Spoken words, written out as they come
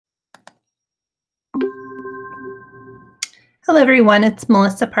Hello everyone, it's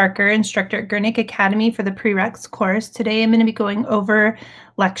Melissa Parker, instructor at Gurnick Academy for the Prereqs course. Today I'm going to be going over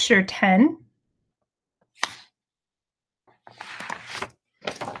lecture 10.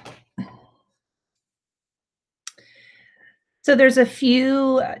 So there's a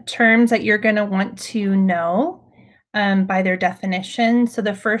few terms that you're going to want to know by their definition. So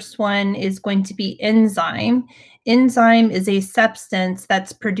the first one is going to be enzyme. Enzyme is a substance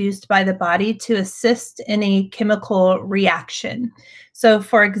that's produced by the body to assist in a chemical reaction. So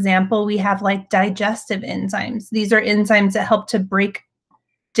for example, we have like digestive enzymes. These are enzymes that help to break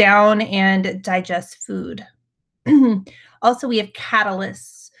down and digest food. Also, we have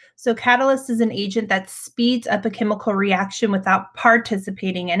catalysts. So catalyst is an agent that speeds up a chemical reaction without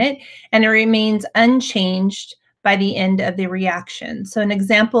participating in it, and it remains unchanged by the end of the reaction. So an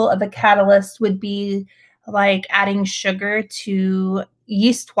example of a catalyst would be like adding sugar to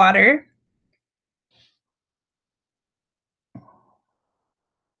yeast water.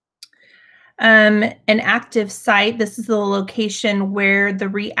 An active site, this is the location where the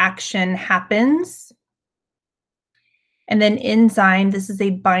reaction happens. And then enzyme, this is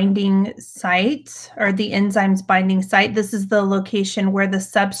a binding site, or the enzyme's binding site. This is the location where the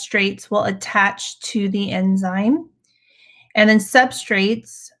substrates will attach to the enzyme. And then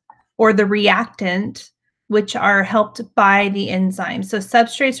substrates, or the reactant, which are helped by the enzyme. So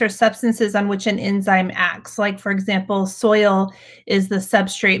substrates are substances on which an enzyme acts. Like, for example, soil is the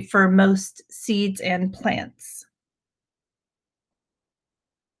substrate for most seeds and plants.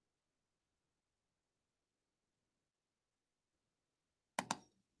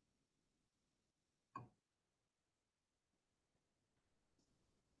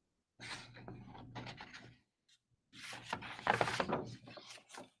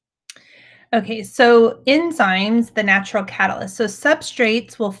 Okay, so enzymes, the natural catalyst. So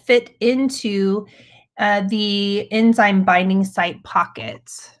substrates will fit into the enzyme binding site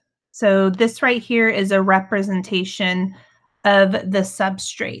pockets. So this right here is a representation of the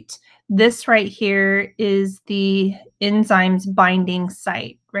substrate. This right here is the enzyme's binding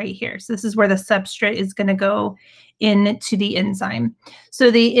site right here. So this is where the substrate is going to go into the enzyme. So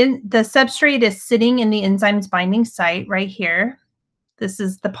the substrate is sitting in the enzyme's binding site right here. This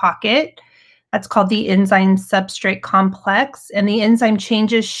is the pocket. That's called the enzyme substrate complex, and the enzyme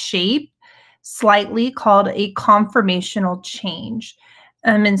changes shape slightly, called a conformational change.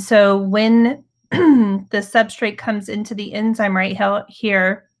 And so when the substrate comes into the enzyme right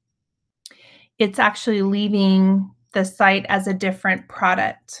here, it's actually leaving the site as a different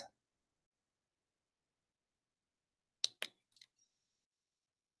product.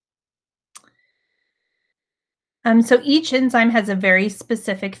 So each enzyme has a very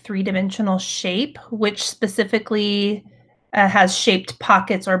specific three-dimensional shape, which specifically has shaped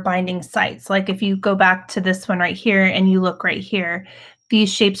pockets or binding sites. Like if you go back to this one right here and you look right here,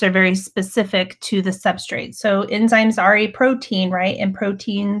 these shapes are very specific to the substrate. So enzymes are a protein, right? And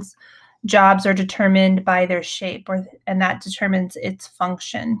proteins' jobs are determined by their shape, and that determines its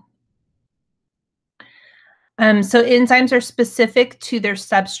function. So enzymes are specific to their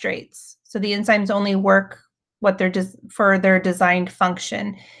substrates. So the enzymes only work for their designed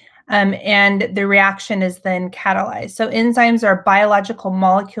function. And the reaction is then catalyzed. So enzymes are biological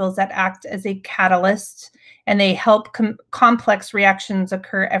molecules that act as a catalyst, and they help complex reactions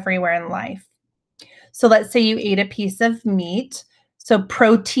occur everywhere in life. So let's say you ate a piece of meat. So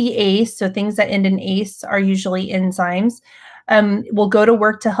protease, so things that end in ase are usually enzymes, will go to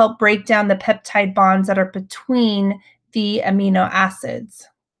work to help break down the peptide bonds that are between the amino acids.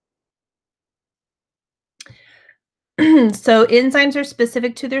 So enzymes are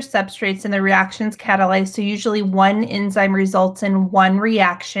specific to their substrates and the reactions catalyzed. So usually one enzyme results in one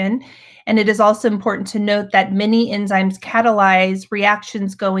reaction. And it is also important to note that many enzymes catalyze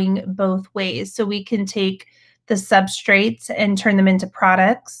reactions going both ways. So we can take the substrates and turn them into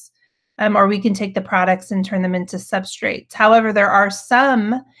products, or we can take the products and turn them into substrates. However, there are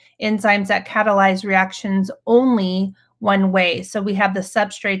some enzymes that catalyze reactions only one way. So we have the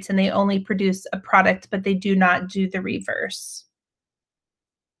substrates and they only produce a product, but they do not do the reverse.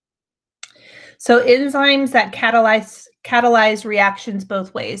 So enzymes that catalyze reactions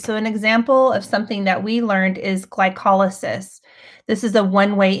both ways. So an example of something that we learned is glycolysis. This is a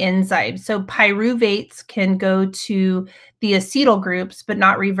one-way enzyme. So pyruvates can go to the acetyl groups, but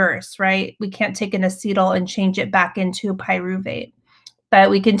not reverse, right? We can't take an acetyl and change it back into a pyruvate. But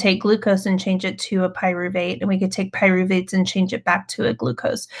we can take glucose and change it to a pyruvate, and we could take pyruvates and change it back to a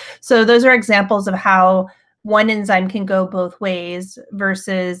glucose. So those are examples of how one enzyme can go both ways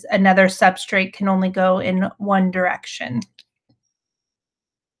versus another substrate can only go in one direction.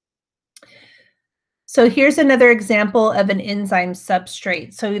 So here's another example of an enzyme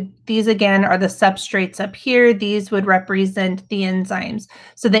substrate. So these again are the substrates up here. These would represent the enzymes.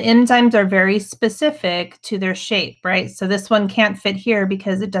 So the enzymes are very specific to their shape, right? So this one can't fit here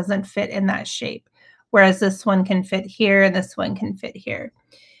because it doesn't fit in that shape, whereas this one can fit here and this one can fit here.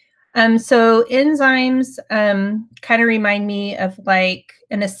 So enzymes kind of remind me of like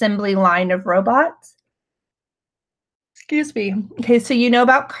an assembly line of robots. Excuse me. Okay, so you know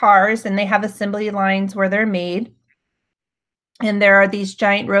about cars and they have assembly lines where they're made. And there are these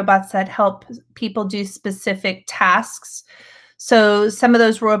giant robots that help people do specific tasks. So some of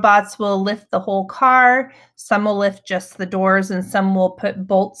those robots will lift the whole car, some will lift just the doors, and some will put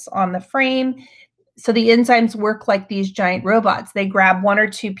bolts on the frame. So the enzymes work like these giant robots. They grab one or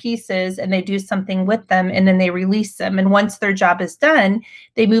two pieces and they do something with them and then they release them. And once their job is done,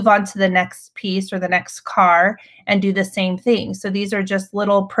 they move on to the next piece or the next car and do the same thing. So these are just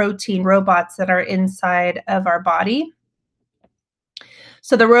little protein robots that are inside of our body.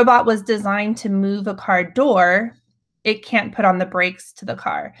 So the robot was designed to move a car door. It can't put on the brakes to the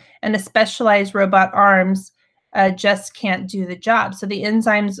car. And the specialized robot arms just can't do the job. So the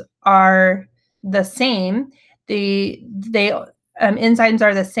enzymes are the same. Enzymes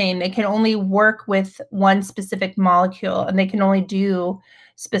are the same. They can only work with one specific molecule and they can only do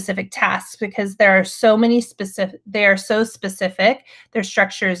specific tasks because there are so many specific, they are so specific. Their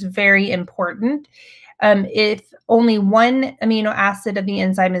structure is very important. If only one amino acid of the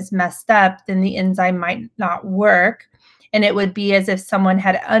enzyme is messed up, then the enzyme might not work. And it would be as if someone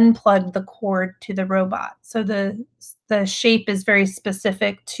had unplugged the cord to the robot. So the shape is very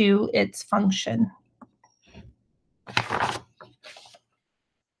specific to its function.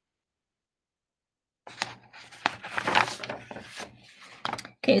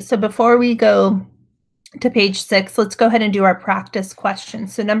 Okay, so before we go to page 6, let's go ahead and do our practice question.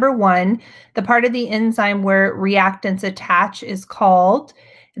 So number 1, the part of the enzyme where reactants attach is called,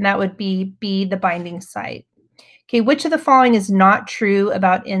 and that would be B, the binding site. Okay, which of the following is not true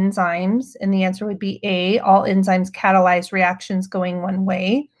about enzymes? And the answer would be A, all enzymes catalyze reactions going one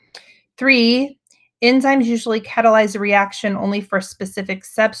way. 3, enzymes usually catalyze a reaction only for specific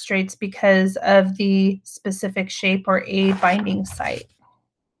substrates because of the specific shape or A, binding site.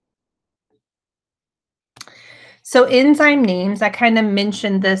 So enzyme names, I kind of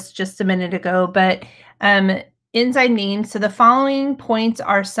mentioned this just a minute ago, but enzyme names, so the following points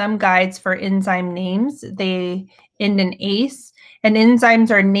are some guides for enzyme names. They end in ACE, and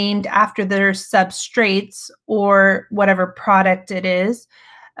enzymes are named after their substrates or whatever product it is.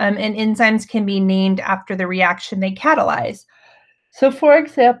 And enzymes can be named after the reaction they catalyze. So for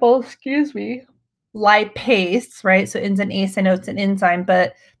example, excuse me, lipase, right? So ends in ACE, I know it's an enzyme,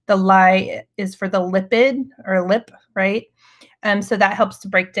 but the li is for the lipid or lip, right? So that helps to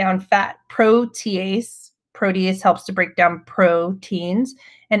break down fat. Protease helps to break down proteins,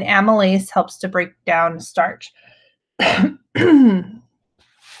 and amylase helps to break down starch.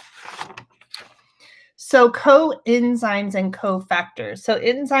 So coenzymes and cofactors. So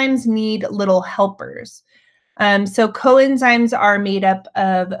enzymes need little helpers. So coenzymes are made up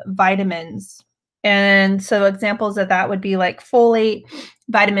of vitamins. And so examples of that would be like folate,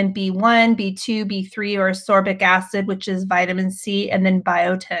 vitamin B1, B2, B3, or ascorbic acid, which is vitamin C, and then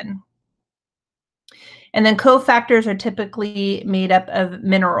biotin. And then cofactors are typically made up of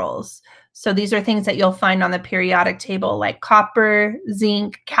minerals. So these are things that you'll find on the periodic table like copper,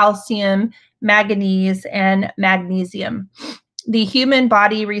 zinc, calcium, manganese, and magnesium. The human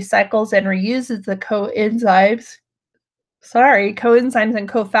body recycles and reuses the coenzymes and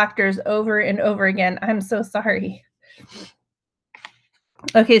cofactors over and over again. I'm so sorry.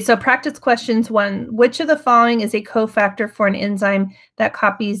 Okay, so practice questions 1. Which of the following is a cofactor for an enzyme that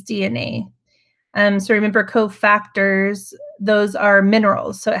copies DNA? So remember cofactors, those are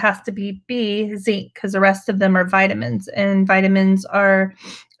minerals. So it has to be B, zinc, because the rest of them are vitamins, and vitamins are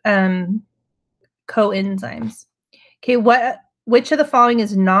coenzymes. Okay, which of the following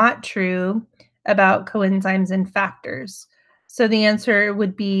is not true about coenzymes and factors? So the answer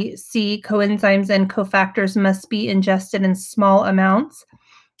would be C, coenzymes and cofactors must be ingested in small amounts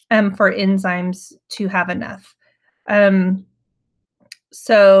for enzymes to have enough. They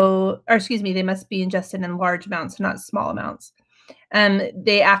must be ingested in large amounts, not small amounts.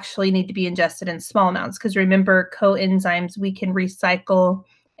 They actually need to be ingested in small amounts because remember, coenzymes, we can recycle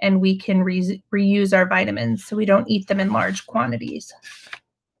and we can reuse our vitamins, so we don't eat them in large quantities.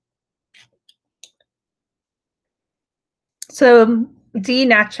 So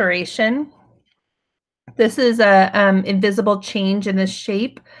denaturation. This is a invisible change in the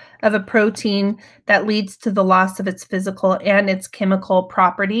shape of a protein that leads to the loss of its physical and its chemical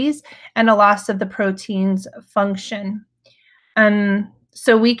properties and a loss of the protein's function.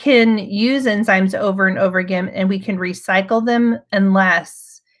 So we can use enzymes over and over again, and we can recycle them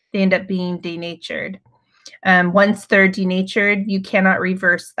unless they end up being denatured. Once they're denatured, you cannot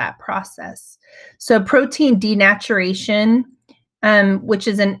reverse that process. So protein denaturation, which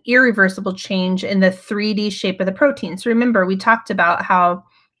is an irreversible change in the 3D shape of the protein. So remember, we talked about how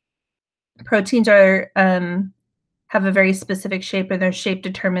proteins are have a very specific shape, and their shape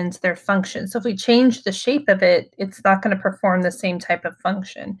determines their function. So if we change the shape of it, it's not going to perform the same type of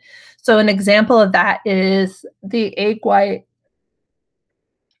function. So an example of that is the egg white,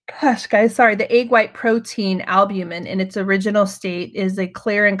 the egg white protein albumin in its original state is a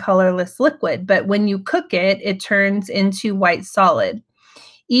clear and colorless liquid, but when you cook it, it turns into white solid.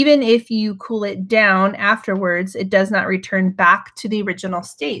 Even if you cool it down afterwards, it does not return back to the original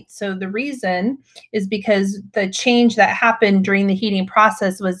state. So the reason is because the change that happened during the heating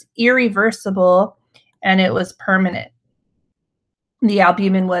process was irreversible and it was permanent. The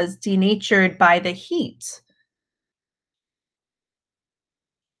albumin was denatured by the heat.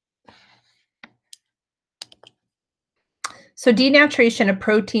 So denaturation of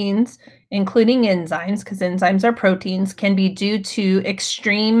proteins, including enzymes, because enzymes are proteins, can be due to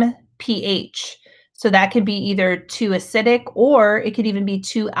extreme pH. So that could be either too acidic or it could even be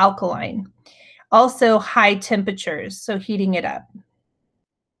too alkaline. Also high temperatures, so heating it up.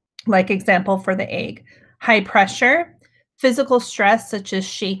 Like example for the egg. High pressure, physical stress such as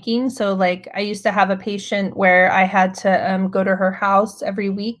shaking. So like I used to have a patient where I had to go to her house every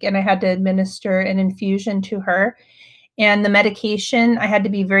week and I had to administer an infusion to her. And the medication, I had to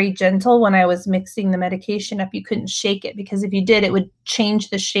be very gentle when I was mixing the medication up. You couldn't shake it because if you did, it would change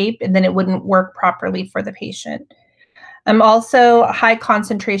the shape and then it wouldn't work properly for the patient. Also high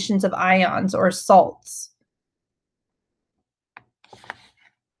concentrations of ions or salts.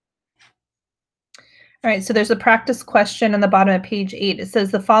 All right, so there's a practice question on the bottom of page 8. It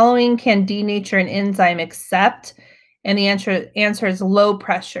says the following can denature an enzyme except, and the answer is low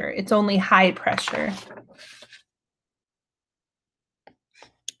pressure. It's only high pressure.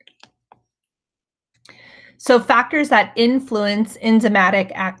 So factors that influence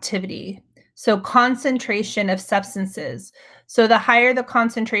enzymatic activity. So concentration of substances. So the higher the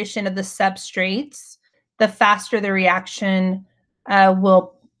concentration of the substrates, the faster the reaction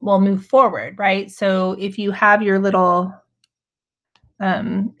will move forward, right? So if you have your little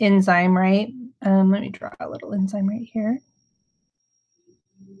enzyme, right? Let me draw a little enzyme right here,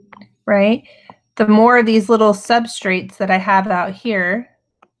 right? The more of these little substrates that I have out here,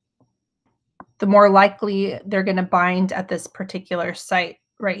 the more likely they're going to bind at this particular site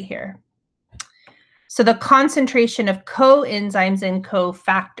right here. So the concentration of coenzymes and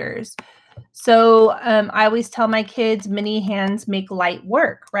cofactors. So I always tell my kids, many hands make light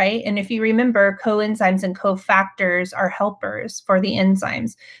work, right? And if you remember, coenzymes and cofactors are helpers for the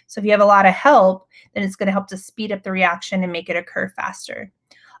enzymes. So if you have a lot of help, then it's going to help to speed up the reaction and make it occur faster.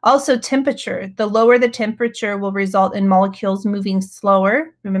 Also temperature. The lower the temperature will result in molecules moving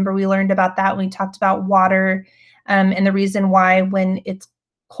slower. Remember, we learned about that when we talked about water, and the reason why when it's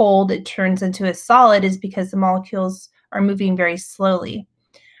cold it turns into a solid is because the molecules are moving very slowly.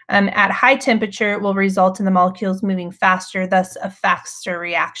 At high temperature, it will result in the molecules moving faster, thus a faster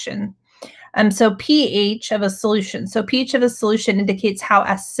reaction. So pH of a solution. So pH of a solution indicates how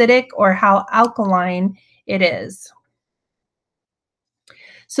acidic or how alkaline it is.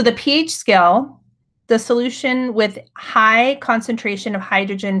 So the pH scale, the solution with high concentration of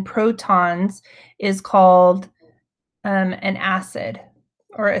hydrogen protons is called an acid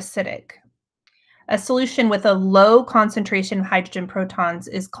or acidic. A solution with a low concentration of hydrogen protons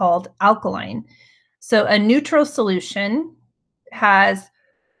is called alkaline. So a neutral solution has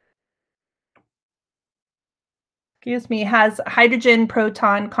hydrogen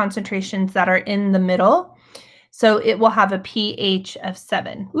proton concentrations that are in the middle. So it will have a pH of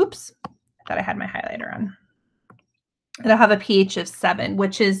 7. Oops, I thought I had my highlighter on. It'll have a pH of 7,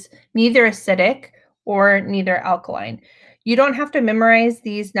 which is neither acidic or neither alkaline. You don't have to memorize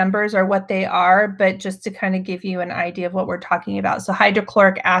these numbers or what they are, but just to kind of give you an idea of what we're talking about. So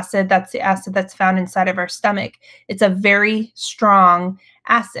hydrochloric acid, that's the acid that's found inside of our stomach. It's a very strong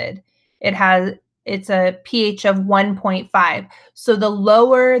acid. It's a pH of 1.5. So the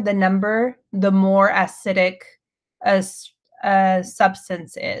lower the number, the more acidic a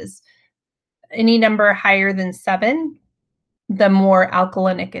substance is. Any number higher than 7, the more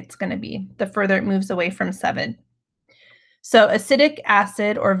alkalinic it's going to be, the further it moves away from 7. So acidic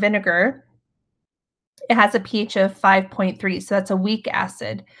acid or vinegar, it has a pH of 5.3, so that's a weak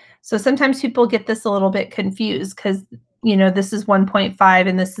acid. So sometimes people get this a little bit confused because, you know, this is 1.5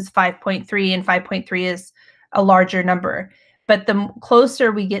 and this is 5.3, and 5.3 is a larger number. But the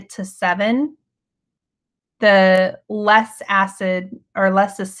closer we get to 7, the less acid or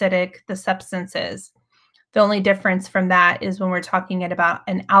less acidic the substance is. The only difference from that is when we're talking about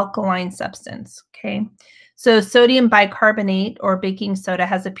an alkaline substance, okay? So sodium bicarbonate or baking soda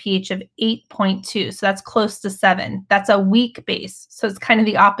has a pH of 8.2, so that's close to 7. That's a weak base, so it's kind of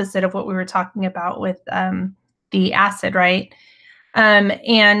the opposite of what we were talking about with the acid, right?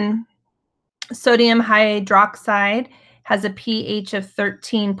 And sodium hydroxide has a pH of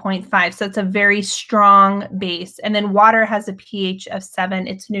 13.5, so it's a very strong base. And then water has a pH of 7.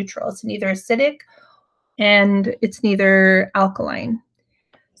 It's neutral. It's neither acidic and it's neither alkaline.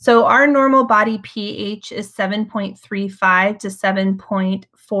 So our normal body pH is 7.35 to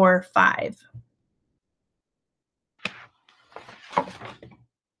 7.45.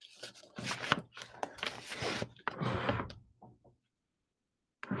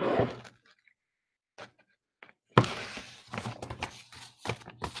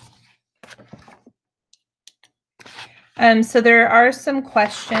 So there are some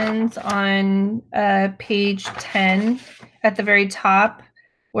questions on page 10 at the very top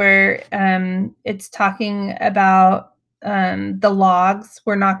where it's talking about the logs.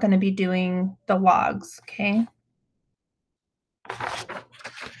 We're not going to be doing the logs, okay?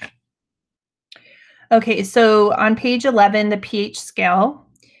 Okay, so on page 11, the pH scale.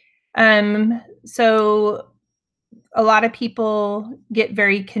 So a lot of people get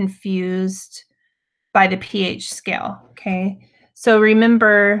very confused by the pH scale, okay? So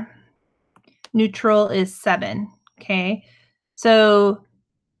remember, neutral is 7, okay? So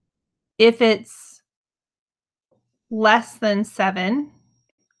if it's less than 7,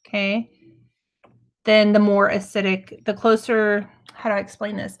 okay, then the more acidic, the closer, how do I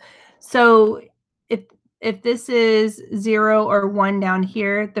explain this? So if this is 0 or 1 down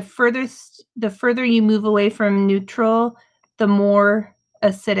here, the further you move away from neutral, the more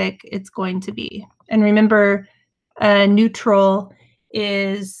acidic it's going to be. And remember, neutral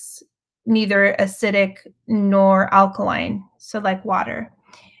is neither acidic nor alkaline, so like water.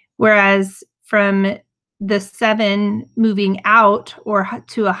 Whereas from the 7 moving out or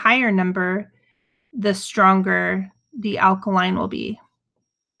to a higher number, the stronger the alkaline will be.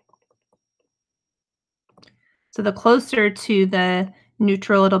 So the closer to the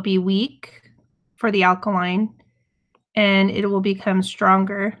neutral, it'll be weak for the alkaline, and it will become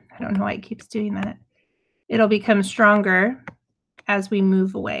stronger. I don't know why it keeps doing that. It'll become stronger as we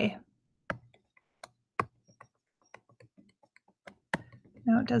move away.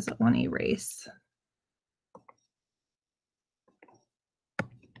 Now it doesn't want to erase.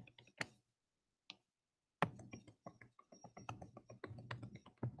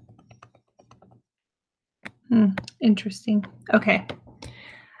 Interesting. Okay.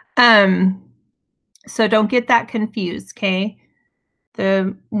 So don't get that confused, okay?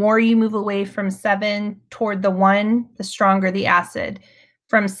 The more you move away from 7 toward the 1, the stronger the acid.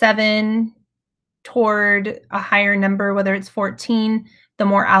 From 7 toward a higher number, whether it's 14, the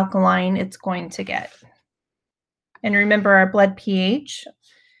more alkaline it's going to get. And remember, our blood pH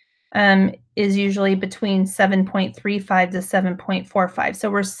is usually between 7.35 to 7.45. So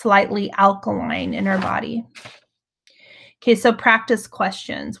we're slightly alkaline in our body. Okay, so practice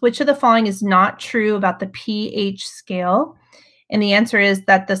questions. Which of the following is not true about the pH scale? And the answer is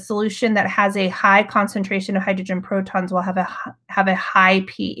that the solution that has a high concentration of hydrogen protons will have a high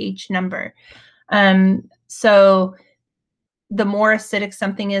pH number. So the more acidic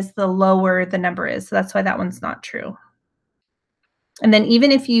something is, the lower the number is. So that's why that one's not true. And then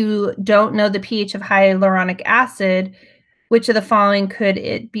even if you don't know the pH of hyaluronic acid, which of the following could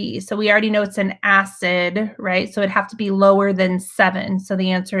it be? So we already know it's an acid, right? So it'd have to be lower than 7. So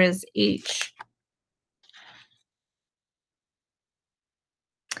the answer is H.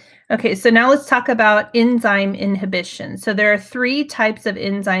 Okay, so now let's talk about enzyme inhibition. So there are 3 types of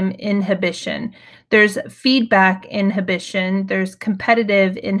enzyme inhibition. There's feedback inhibition, there's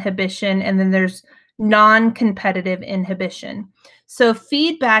competitive inhibition, and then there's non-competitive inhibition. So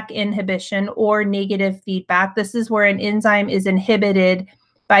feedback inhibition or negative feedback, this is where an enzyme is inhibited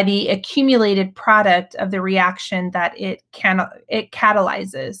by the accumulated product of the reaction that it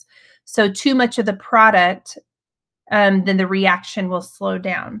catalyzes. So too much of the product, then the reaction will slow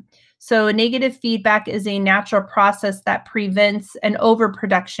down. So negative feedback is a natural process that prevents an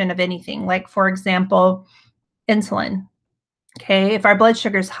overproduction of anything, like, for example, insulin. Okay, if our blood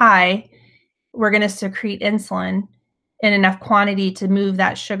sugar is high, we're going to secrete insulin in enough quantity to move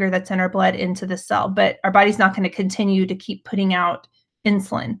that sugar that's in our blood into the cell, but our body's not going to continue to keep putting out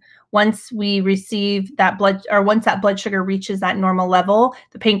insulin. Once we receive that once that blood sugar reaches that normal level,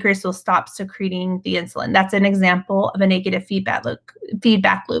 the pancreas will stop secreting the insulin. That's an example of a negative feedback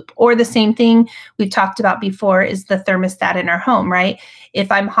loop. Or the same thing we've talked about before is the thermostat in our home, right?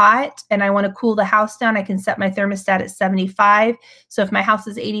 If I'm hot and I want to cool the house down, I can set my thermostat at 75. So if my house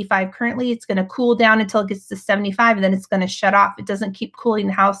is 85 currently, it's going to cool down until it gets to 75, and then it's going to shut off. It doesn't keep cooling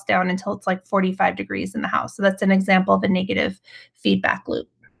the house down until it's like 45 degrees in the house. So that's an example of a negative feedback loop.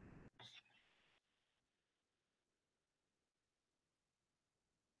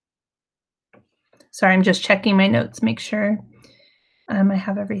 Sorry, I'm just checking my notes, make sure I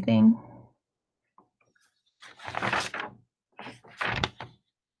have everything.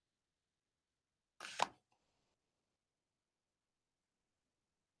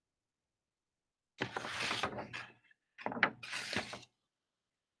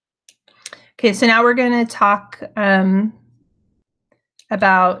 Okay, so now we're going to talk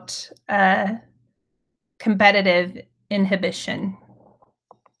about competitive inhibition.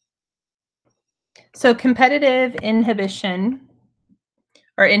 So competitive inhibition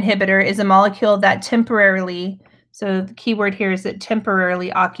or inhibitor is a molecule that temporarily, so the key word here is it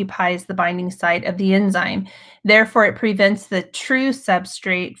temporarily occupies the binding site of the enzyme. Therefore, it prevents the true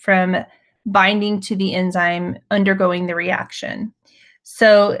substrate from binding to the enzyme undergoing the reaction.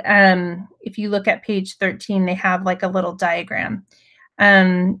 So if you look at page 13, they have like a little diagram.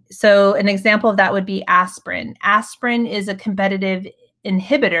 So an example of that would be aspirin. Aspirin is a competitive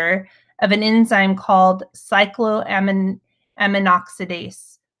inhibitor of an enzyme called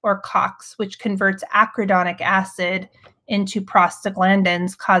cycloaminoxidase, or COX, which converts arachidonic acid into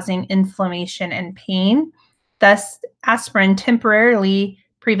prostaglandins, causing inflammation and pain. Thus, aspirin temporarily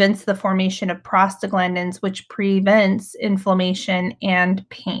prevents the formation of prostaglandins, which prevents inflammation and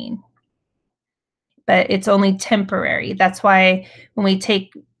pain. But it's only temporary. That's why when we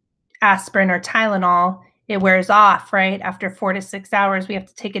take aspirin or Tylenol, it wears off, right? After 4 to 6 hours, we have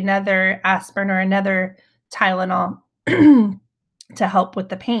to take another aspirin or another Tylenol to help with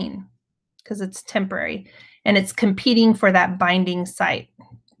the pain because it's temporary and it's competing for that binding site.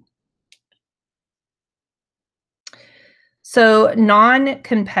 So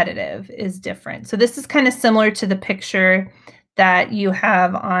non-competitive is different. So this is kind of similar to the picture that you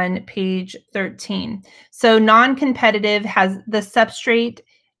have on page 13. So non-competitive has the substrate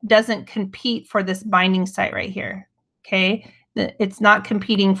doesn't compete for this binding site right here, okay? It's not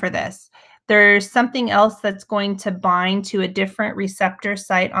competing for this. There's something else that's going to bind to a different receptor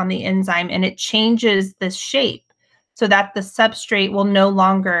site on the enzyme, and it changes the shape so that the substrate will no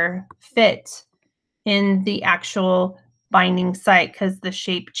longer fit in the actual binding site because the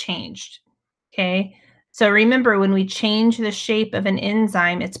shape changed, okay? So remember, when we change the shape of an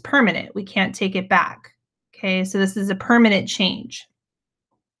enzyme, it's permanent. We can't take it back, okay? So this is a permanent change.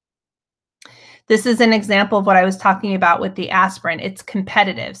 This is an example of what I was talking about with the aspirin. It's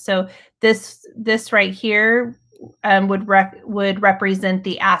competitive. So this right here would represent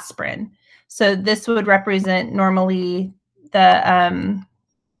the aspirin. So this would represent normally the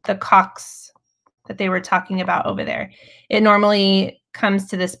COX that they were talking about over there. It normally comes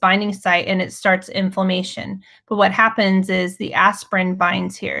to this binding site and it starts inflammation. But what happens is the aspirin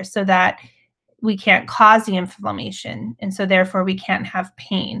binds here so that we can't cause the inflammation. And so therefore we can't have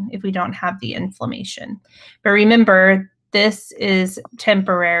pain if we don't have the inflammation. But remember, this is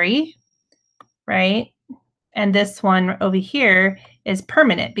temporary, right? And this one over here is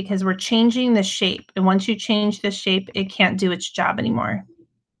permanent because we're changing the shape. And once you change the shape, it can't do its job anymore.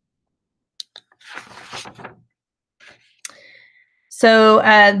 So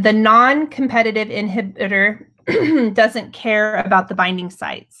the non-competitive inhibitor doesn't care about the binding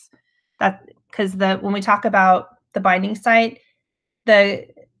sites. Because when we talk about the binding site, the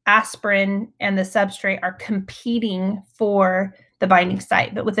aspirin and the substrate are competing for the binding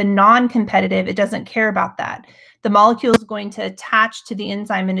site. But with a non-competitive, it doesn't care about that. The molecule is going to attach to the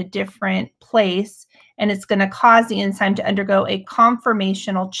enzyme in a different place, and it's going to cause the enzyme to undergo a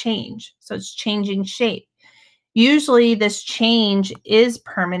conformational change. So it's changing shape. Usually this change is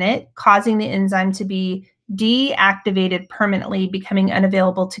permanent, causing the enzyme to be deactivated permanently, becoming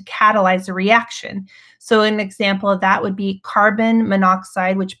unavailable to catalyze a reaction. So an example of that would be carbon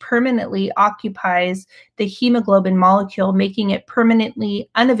monoxide, which permanently occupies the hemoglobin molecule, making it permanently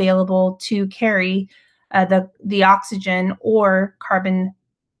unavailable to carry the oxygen or carbon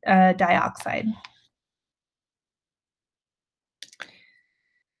dioxide.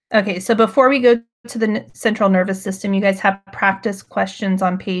 Okay, so before we go to the central nervous system, you guys have practice questions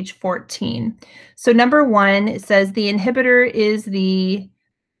on page 14. So number 1, it says the inhibitor is the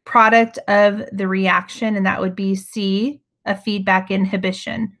product of the reaction, and that would be C. a feedback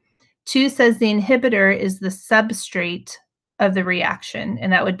inhibition. 2 says the inhibitor is the substrate of the reaction,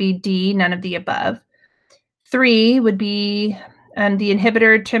 and that would be D, none of the above. 3 would be the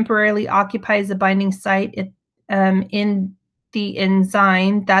inhibitor temporarily occupies the binding site in the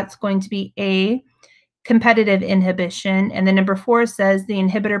enzyme. That's going to be A, competitive inhibition. And then number 4 says the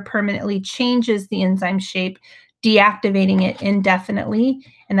inhibitor permanently changes the enzyme shape, deactivating it indefinitely.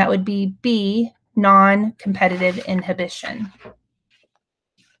 And that would be B, non-competitive inhibition.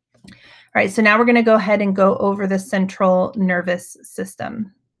 All right, so now we're going to go ahead and go over the central nervous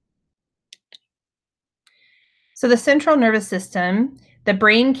system. So the central nervous system, the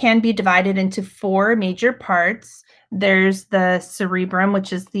brain can be divided into 4 major parts. There's the cerebrum,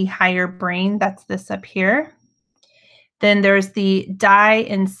 which is the higher brain. That's this up here. Then there's the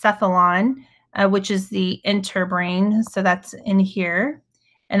diencephalon, which is the interbrain. So that's in here.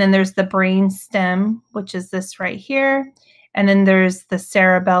 And then there's the brain stem, which is this right here. And then there's the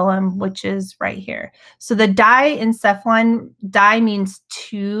cerebellum, which is right here. So the diencephalon, di means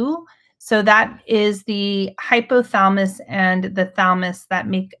 2. So that is the hypothalamus and the thalamus that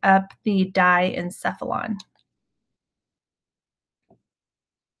make up the diencephalon.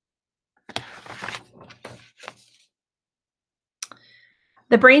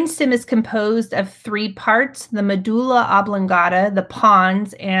 The brainstem is composed of 3 parts: the medulla oblongata, the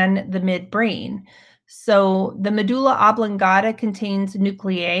pons, and the midbrain. So the medulla oblongata contains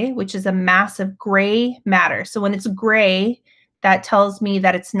nuclei, which is a mass of gray matter. So when it's gray, that tells me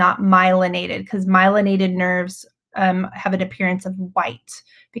that it's not myelinated, because myelinated nerves have an appearance of white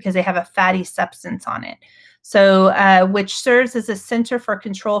because they have a fatty substance on it. So which serves as a center for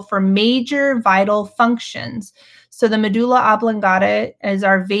control for major vital functions. So the medulla oblongata is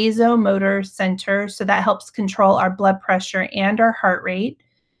our vasomotor center. So that helps control our blood pressure and our heart rate.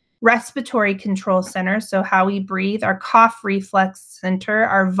 Respiratory control center, so how we breathe, our cough reflex center,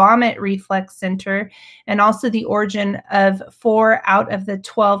 our vomit reflex center, and also the origin of 4 out of the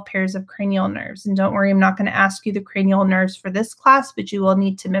 12 pairs of cranial nerves. And don't worry, I'm not going to ask you the cranial nerves for this class, but you will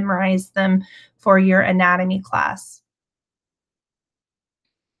need to memorize them for your anatomy class.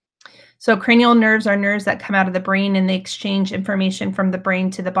 So cranial nerves are nerves that come out of the brain, and they exchange information from the brain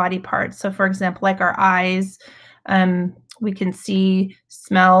to the body parts. So for example, like our eyes, we can see,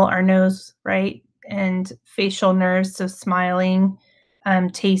 smell, our nose, right? And facial nerves, so smiling,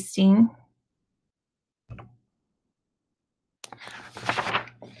 tasting.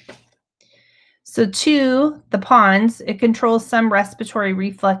 So 2, the pons, it controls some respiratory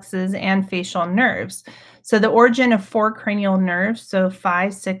reflexes and facial nerves. So the origin of 4 cranial nerves, so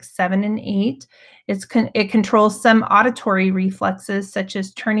 5, 6, 7, and 8, it controls some auditory reflexes, such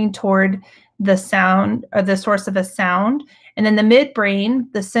as turning toward the sound or the source of a sound. And then the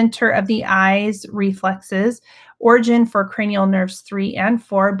midbrain, the center of the eye's reflexes, origin for cranial nerves 3 and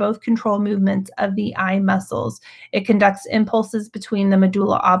 4, both control movements of the eye muscles. It conducts impulses between the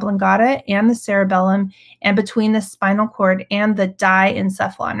medulla oblongata and the cerebellum, and between the spinal cord and the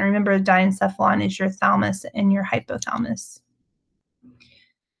diencephalon. Remember, the diencephalon is your thalamus and your hypothalamus.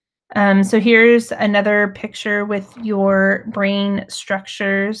 So here's another picture with your brain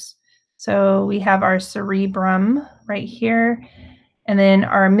structures. So we have our cerebrum right here, and then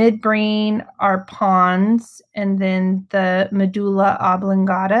our midbrain, our pons, and then the medulla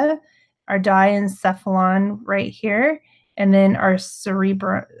oblongata, our diencephalon right here, and then our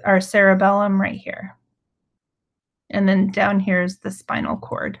cerebellum right here. And then down here is the spinal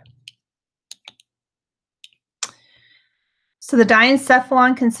cord. So the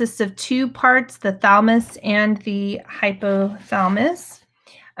diencephalon consists of 2 parts, the thalamus and the hypothalamus.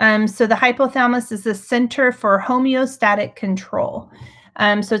 So the hypothalamus is the center for homeostatic control.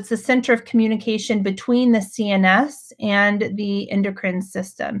 So it's the center of communication between the CNS and the endocrine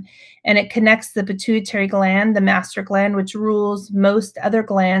system. And it connects the pituitary gland, the master gland, which rules most other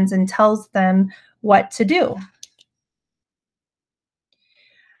glands and tells them what to do.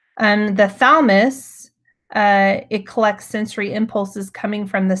 The thalamus, it collects sensory impulses coming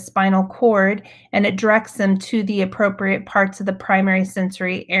from the spinal cord, and it directs them to the appropriate parts of the primary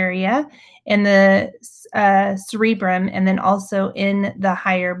sensory area in the cerebrum, and then also in the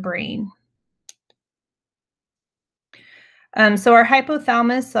higher brain. So our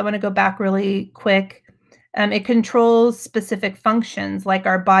hypothalamus, I want to go back really quick. It controls specific functions like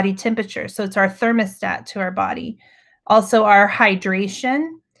our body temperature. So it's our thermostat to our body. Also our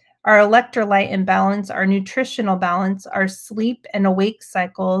hydration, our electrolyte imbalance, our nutritional balance, our sleep and awake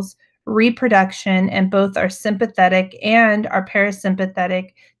cycles, reproduction, and both our sympathetic and our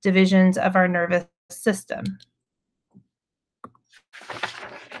parasympathetic divisions of our nervous system.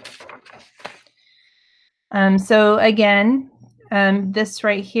 So again, this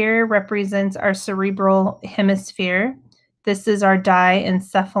right here represents our cerebral hemisphere. This is our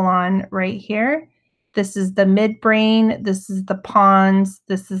diencephalon right here. This is the midbrain. This is the pons.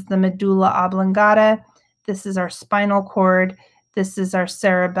 This is the medulla oblongata. This is our spinal cord. This is our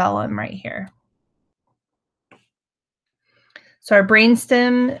cerebellum right here. So our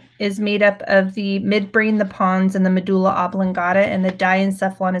brainstem is made up of the midbrain, the pons, and the medulla oblongata, and the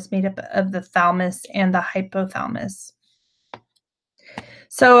diencephalon is made up of the thalamus and the hypothalamus.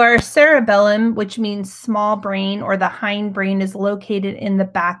 So our cerebellum, which means small brain or the hindbrain, is located in the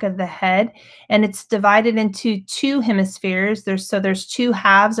back of the head, and it's divided into two hemispheres. There's two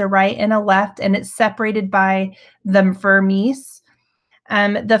halves, a right and a left, and it's separated by the vermis.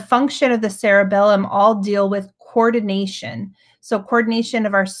 The function of the cerebellum all deal with coordination. So coordination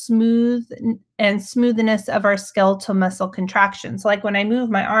of our smoothness of our skeletal muscle contractions. So like when I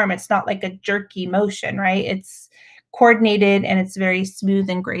move my arm, it's not like a jerky motion, right? It's coordinated and it's very smooth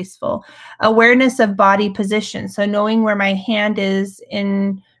and graceful. Awareness of body position. So knowing where my hand is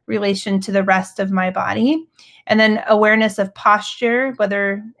in relation to the rest of my body. And then awareness of posture,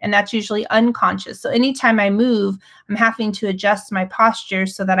 and that's usually unconscious. So anytime I move, I'm having to adjust my posture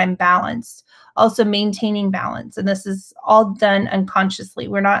so that I'm balanced. Also maintaining balance. And this is all done unconsciously.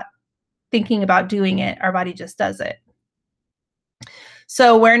 We're not thinking about doing it. Our body just does it.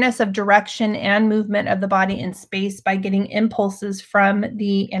 So awareness of direction and movement of the body in space by getting impulses from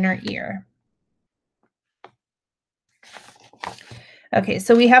the inner ear. Okay,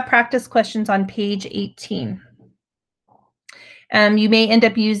 so we have practice questions on page 18. You may end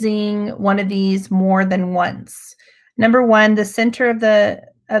up using one of these more than once. Number one, the center of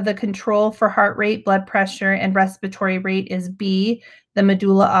the control for heart rate, blood pressure, and respiratory rate is B, the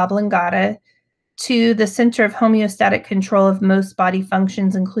medulla oblongata. 2, the center of homeostatic control of most body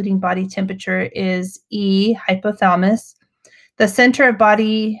functions, including body temperature, is E, hypothalamus. The center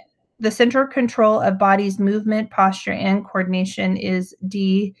of control of body's movement, posture, and coordination is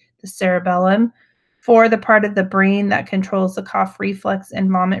D, the cerebellum. 4, the part of the brain that controls the cough reflex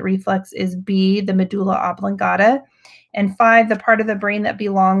and vomit reflex is B, the medulla oblongata. And 5, the part of the brain that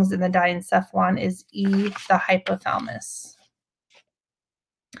belongs in the diencephalon is E, the hypothalamus.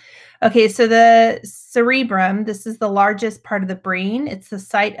 Okay, so the cerebrum, this is the largest part of the brain. It's the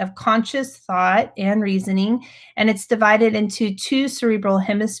site of conscious thought and reasoning, and it's divided into two cerebral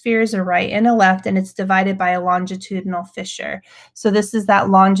hemispheres, a right and a left, and it's divided by a longitudinal fissure. So this is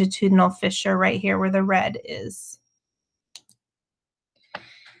that longitudinal fissure right here where the red is.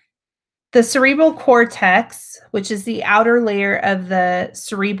 The cerebral cortex, which is the outer layer of the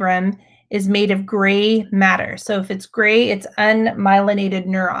cerebrum, is made of gray matter. So if it's gray, it's unmyelinated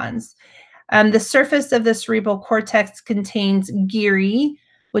neurons. The surface of the cerebral cortex contains gyri,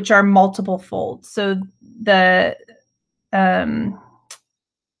 which are multiple folds. So the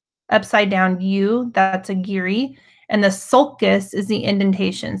upside down U, that's a gyri, and the sulcus is the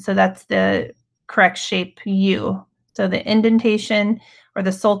indentation. So that's the correct shape U. So the indentation or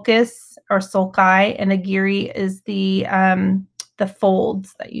the sulcus or sulci, and the gyri is the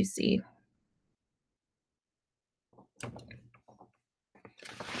folds that you see.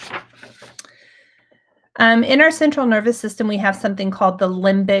 In our central nervous system, we have something called the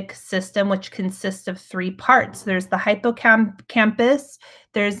limbic system, which consists of 3 parts. There's the hippocampus,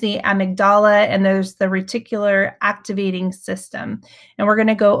 there's the amygdala, and there's the reticular activating system. And we're going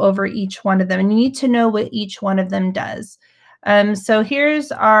to go over each one of them. And you need to know what each one of them does. So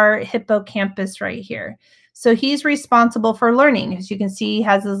here's our hippocampus right here. So he's responsible for learning. As you can see, he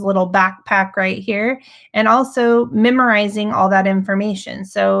has his little backpack right here, and also memorizing all that information.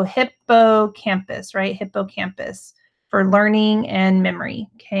 So hippocampus, right? Hippocampus for learning and memory,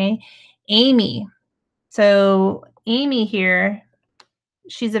 okay? Amy. So Amy here,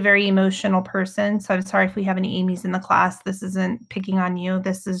 she's a very emotional person. So I'm sorry if we have any Amy's in the class. This isn't picking on you.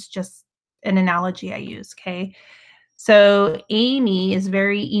 This is just an analogy I use, okay? So Amy is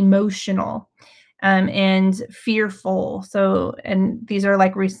very emotional. And fearful. So, and these are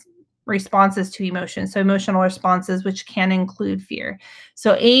like responses to emotion. So emotional responses, which can include fear.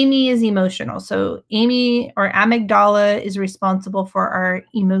 So Amy is emotional. So Amy or amygdala is responsible for our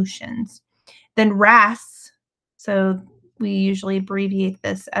emotions. Then RAS, so we usually abbreviate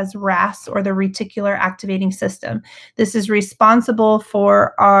this as RAS, or the reticular activating system. This is responsible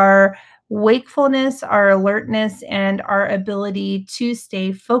for our wakefulness, our alertness, and our ability to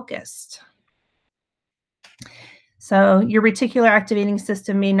stay focused. So your reticular activating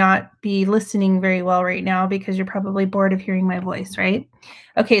system may not be listening very well right now because you're probably bored of hearing my voice, right?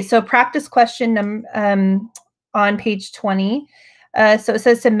 Okay, so practice question on page 20. So it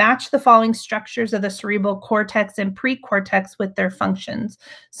says to match the following structures of the cerebral cortex and precortex with their functions.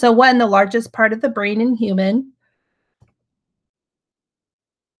 So one, the largest part of the brain in human,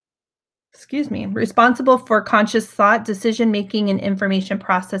 responsible for conscious thought, decision-making, and information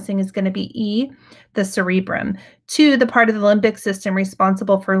processing is going to be E, the cerebrum. 2, the part of the limbic system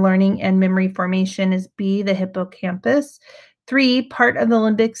responsible for learning and memory formation is B, the hippocampus. 3, part of the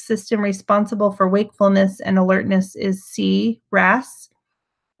limbic system responsible for wakefulness and alertness is C, RAS,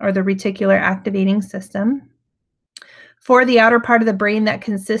 or the reticular activating system. 4, the outer part of the brain that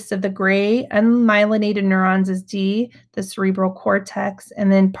consists of the gray unmyelinated neurons is D, the cerebral cortex.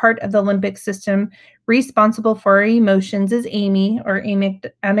 And then part of the limbic system responsible for our emotions is AMY, or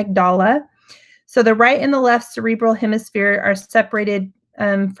amygdala. So the right and the left cerebral hemisphere are separated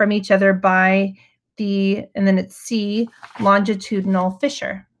from each other by the, and then it's C, longitudinal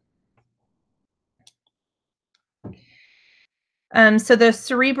fissure. So the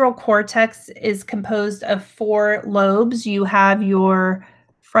cerebral cortex is composed of 4 lobes. You have your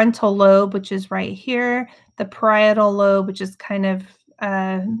frontal lobe, which is right here, the parietal lobe, which is kind of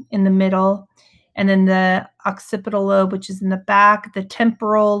in the middle, and then the occipital lobe, which is in the back, the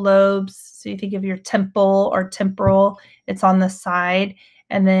temporal lobes. So you think of your temple or temporal, it's on the side,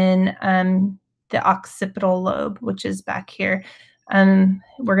 and then the occipital lobe, which is back here.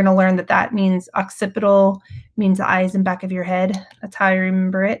 We're going to learn that that means occipital means the eyes in back of your head. That's how I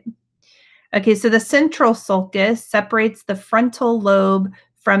remember it. Okay, so the central sulcus separates the frontal lobe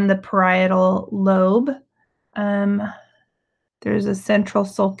from the parietal lobe. There's a central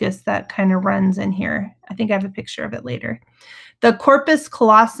sulcus that kind of runs in here. I think I have a picture of it later. The corpus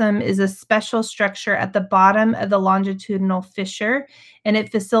callosum is a special structure at the bottom of the longitudinal fissure, and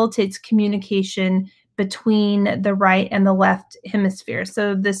it facilitates communication between the right and the left hemisphere.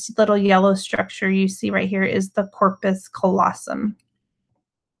 So this little yellow structure you see right here is the corpus callosum.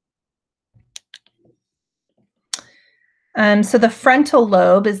 So the frontal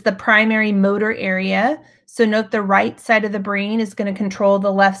lobe is the primary motor area. So note the right side of the brain is going to control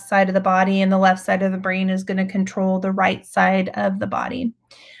the left side of the body, and the left side of the brain is going to control the right side of the body.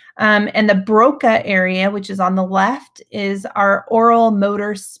 And the Broca area, which is on the left, is our oral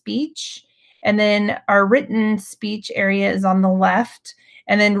motor speech. And then our written speech area is on the left.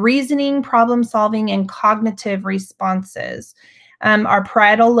 And then reasoning, problem solving, and cognitive responses. Our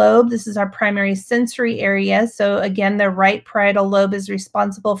parietal lobe, this is our primary sensory area. So again, the right parietal lobe is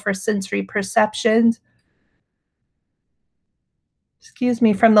responsible for sensory perception,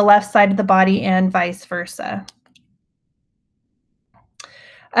 from the left side of the body and vice versa.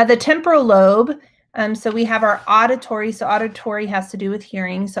 The temporal lobe, so we have our auditory. So auditory has to do with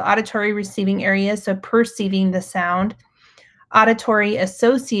hearing. So auditory receiving area, so perceiving the sound. Auditory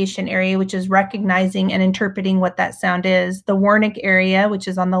association area, which is recognizing and interpreting what that sound is. The Gurnick area, which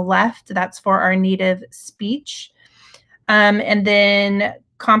is on the left, that's for our native speech. And then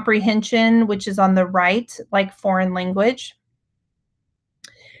comprehension, which is on the right, like foreign language.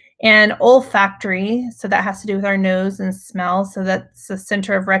 And olfactory, so that has to do with our nose and smell. So that's the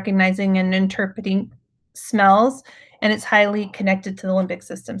center of recognizing and interpreting smells, and it's highly connected to the limbic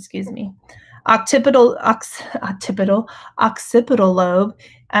system, Occipital lobe,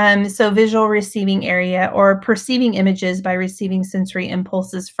 so visual receiving area, or perceiving images by receiving sensory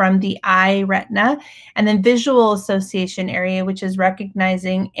impulses from the eye retina. And then visual association area, which is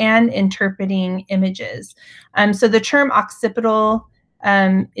recognizing and interpreting images. So the term occipital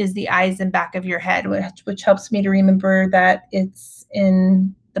is the eyes in back of your head, which helps me to remember that it's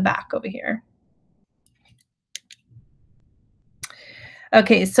in the back over here.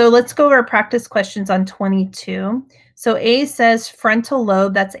 Okay, so let's go over our practice questions on 22. So A says frontal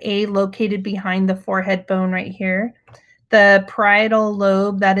lobe, that's A, located behind the forehead bone right here. The parietal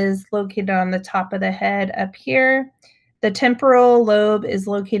lobe, that is located on the top of the head up here. The temporal lobe is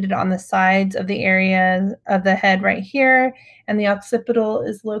located on the sides of the area of the head right here. And the occipital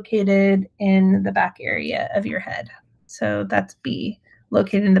is located in the back area of your head. So that's B,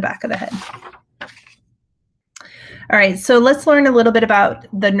 located in the back of the head. All right, so let's learn a little bit about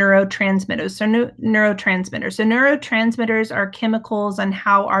the neurotransmitters. So neurotransmitters are chemicals on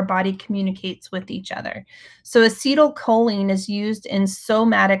how our body communicates with each other. So acetylcholine is used in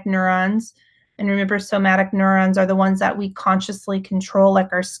somatic neurons. And remember, somatic neurons are the ones that we consciously control,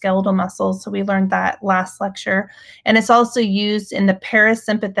 like our skeletal muscles. So we learned that last lecture. And it's also used in the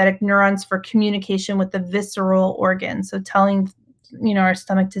parasympathetic neurons for communication with the visceral organs. So telling our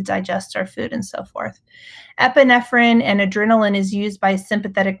stomach to digest our food and so forth. Epinephrine and adrenaline is used by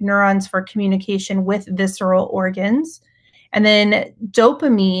sympathetic neurons for communication with visceral organs. And then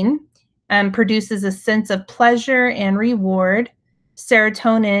dopamine produces a sense of pleasure and reward.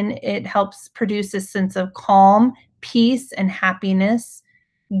 Serotonin, it helps produce a sense of calm, peace, and happiness.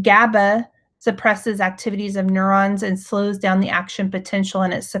 GABA suppresses activities of neurons and slows down the action potential,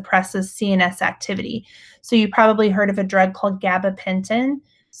 and it suppresses CNS activity. So you probably heard of a drug called gabapentin.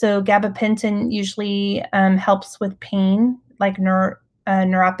 So gabapentin usually helps with pain, like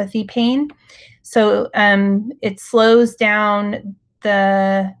neuropathy pain. So it slows down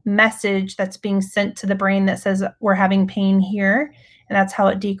the message that's being sent to the brain that says we're having pain here, and that's how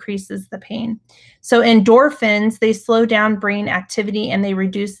it decreases the pain. So endorphins, they slow down brain activity and they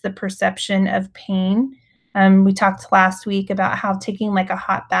reduce the perception of pain. We talked last week about how taking like a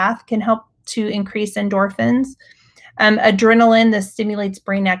hot bath can help to increase endorphins. Adrenaline, this stimulates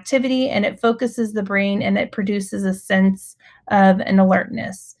brain activity and it focuses the brain and it produces a sense of an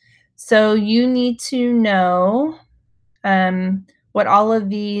alertness. So you need to know what all of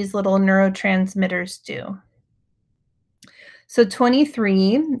these little neurotransmitters do. So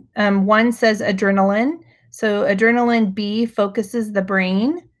 23, one says adrenaline. So adrenaline B focuses the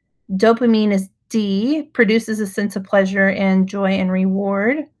brain. Dopamine is D, produces a sense of pleasure and joy and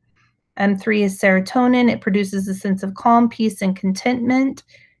reward. 3 is serotonin. It produces a sense of calm, peace, and contentment.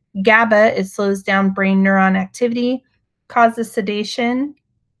 GABA, it slows down brain neuron activity, causes sedation.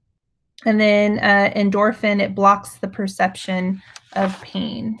 And then endorphin, it blocks the perception of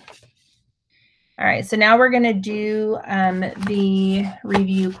pain. All right, so now we're going to do the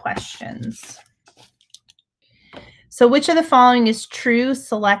review questions. So which of the following is true?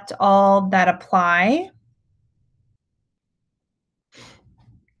 Select all that apply.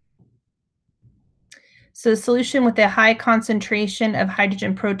 So solution with a high concentration of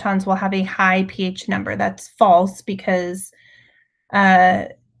hydrogen protons will have a high pH number. That's false because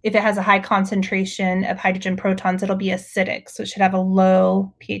if it has a high concentration of hydrogen protons, it'll be acidic, so it should have a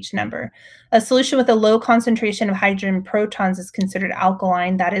low pH number. A solution with a low concentration of hydrogen protons is considered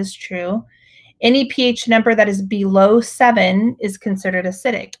alkaline. That is true. Any pH number that is below 7 is considered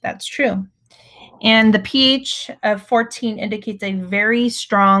acidic. That's true. And the pH of 14 indicates a very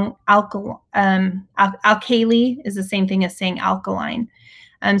strong alkali is the same thing as saying alkaline.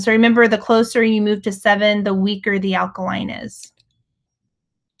 So remember, the closer you move to 7, the weaker the alkaline is.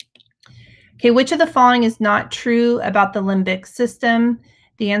 Okay, which of the following is not true about the limbic system?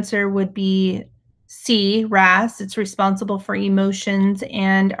 The answer would be C, RAS. It's responsible for emotions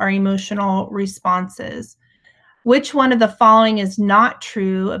and our emotional responses. Which one of the following is not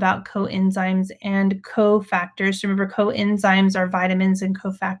true about coenzymes and cofactors? Remember, coenzymes are vitamins and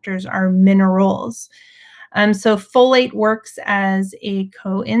cofactors are minerals. So folate works as a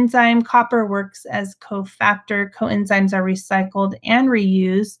coenzyme. Copper works as cofactor. Coenzymes are recycled and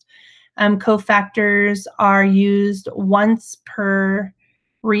reused. Cofactors are used once per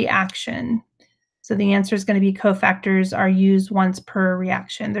reaction. So the answer is going to be cofactors are used once per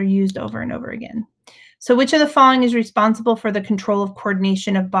reaction. They're used over and over again. So which of the following is responsible for the control of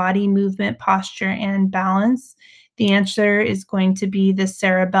coordination of body movement, posture, and balance? The answer is going to be the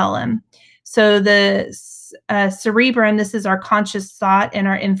cerebellum. So the cerebrum, this is our conscious thought and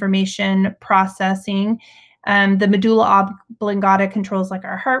our information processing. The medulla oblongata controls like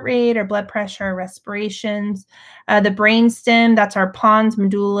our heart rate, our blood pressure, our respirations. The brainstem, that's our pons,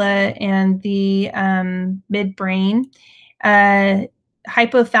 medulla, and the midbrain.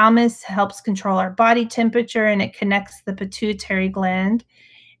 Hypothalamus helps control our body temperature and it connects the pituitary gland.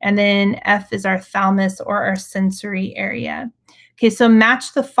 And then F is our thalamus or our sensory area. Okay, so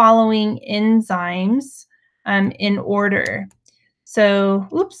match the following enzymes in order. So,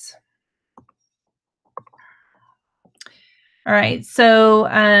 oops. All right, so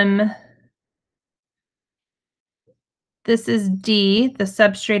this is D. The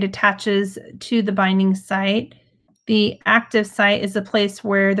substrate attaches to the binding site. The active site is the place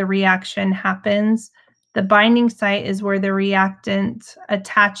where the reaction happens. The binding site is where the reactant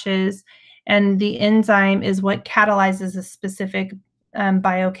attaches, and the enzyme is what catalyzes a specific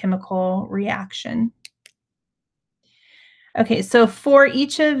biochemical reaction. Okay, so for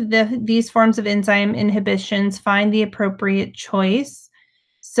each of these forms of enzyme inhibitions, find the appropriate choice.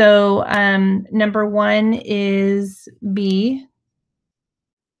 So number 1 is B.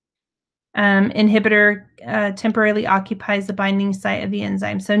 Inhibitor temporarily occupies the binding site of the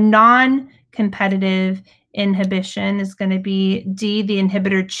enzyme. So non-competitive inhibition is going to be D. The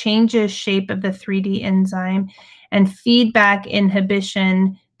inhibitor changes shape of the 3D enzyme. And feedback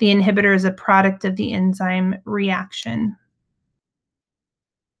inhibition, the inhibitor is a product of the enzyme reaction.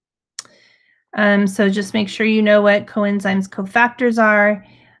 So just make sure you know what coenzymes, cofactors are,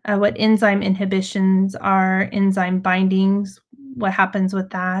 what enzyme inhibitions are, enzyme bindings, what happens with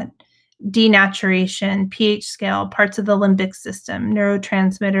that. denaturation, pH scale, parts of the limbic system,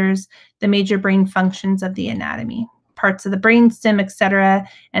 neurotransmitters, the major brain functions of the anatomy, parts of the brainstem, etc.,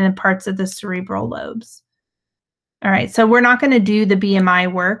 and then parts of the cerebral lobes. All right, so we're not going to do the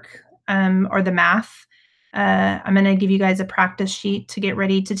BMI work or the math. I'm going to give you guys a practice sheet to get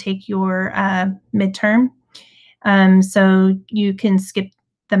ready to take your midterm. So you can skip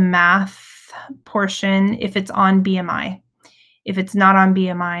the math portion if it's on BMI. If it's not on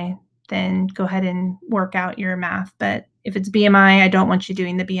BMI, then go ahead and work out your math. But if it's BMI, I don't want you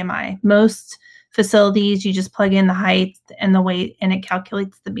doing the BMI. Most facilities, you just plug in the height and the weight, and it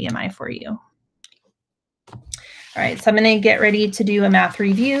calculates the BMI for you. All right, so I'm going to get ready to do a math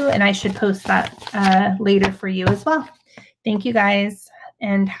review, and I should post that later for you as well. Thank you guys,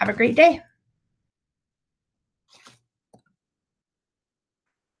 and have a great day.